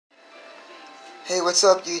Hey, what's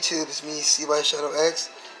up YouTube? It's me, CY Shadow X,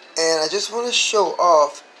 and I just want to show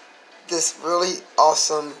off this really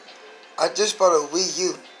awesome. I just bought a Wii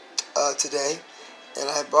U today, and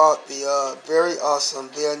I bought the very awesome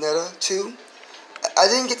Bayonetta 2. I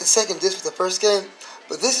didn't get the second disc for the first game,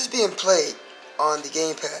 but this is being played on the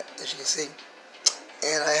gamepad, as you can see,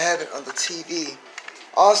 and I have it on the TV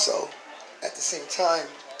also at the same time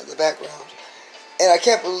in the background. And I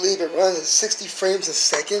can't believe it runs at 60 frames a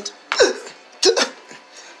second.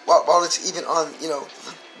 While it's even on,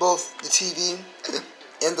 both the TV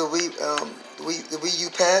and the Wii U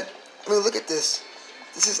pad. I mean, look at this.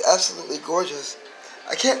 This is absolutely gorgeous.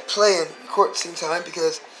 I can't play and record at the same time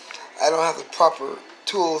because I don't have the proper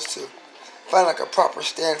tools to find like a proper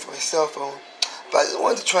stand for my cell phone. But I just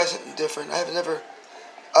wanted to try something different. I have never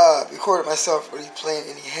recorded myself really playing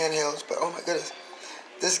any handhelds, but oh my goodness,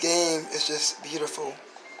 this game is just beautiful.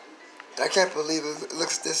 And I can't believe it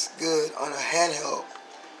looks this good on a handheld.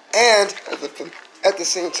 And at the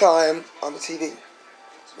same time on the TV.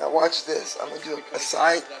 Now watch this. I'm gonna do a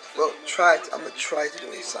side. Well, I'm gonna try to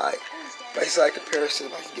do a side by side comparison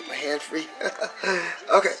if I can get my hand free.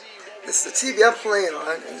 Okay, this is the TV I'm playing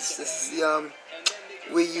on, and this is the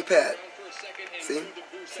Wii U pad. See,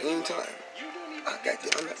 same time. Oh,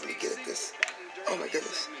 goddamn, I'm not really good at this. Oh my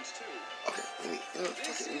goodness. Okay,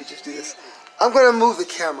 let me just do this. I'm gonna move the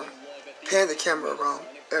camera, pan the camera around.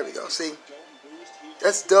 There we go. See.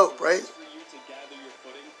 That's dope, right?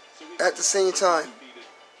 At the same time,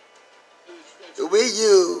 the Wii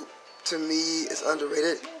U, to me, is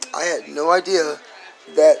underrated. I had no idea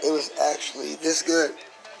that it was actually this good.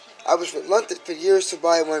 I was reluctant for years to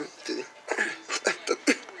buy one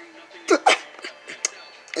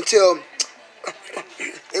until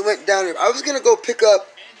it went down here. I was going to go pick up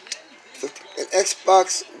an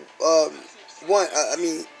Xbox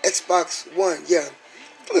Xbox One, yeah.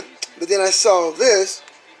 But then I saw this,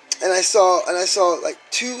 and I saw like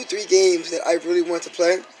 2-3 games that I really want to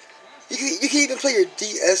play. You can even play your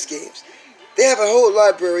DS games. They have a whole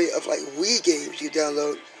library of like Wii games you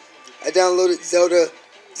download. I downloaded Zelda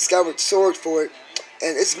Skyward Sword for it,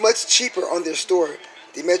 and it's much cheaper on their store.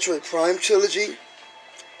 The Metroid Prime trilogy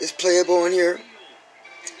is playable on here.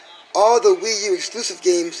 All the Wii U exclusive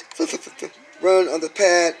games run on the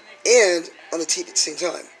pad and on the TV at the same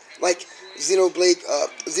time, like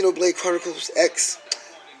Xenoblade Chronicles X,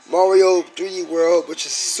 Mario 3D World, which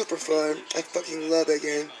is super fun. I fucking love that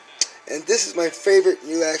game. And this is my favorite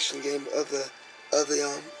new action game of the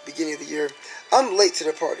beginning of the year. I'm late to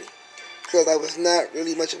the party because I was not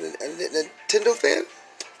really much of a Nintendo fan.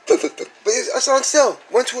 But it's on sale,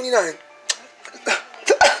 $129.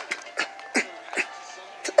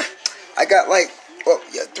 I got like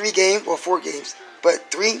 4 games,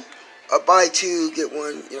 but 3. Buy 2 get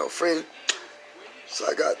 1, free. So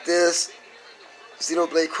I got this,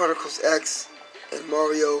 Xenoblade Chronicles X, and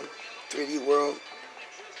Mario 3D World.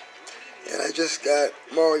 And I just got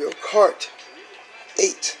Mario Kart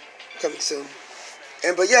 8 coming soon.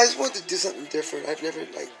 But yeah, I just wanted to do something different. I've never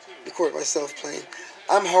recorded myself playing.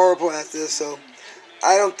 I'm horrible at this, so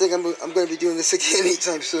I don't think I'm going to be doing this again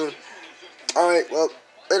anytime soon. Alright, well,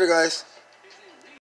 later guys.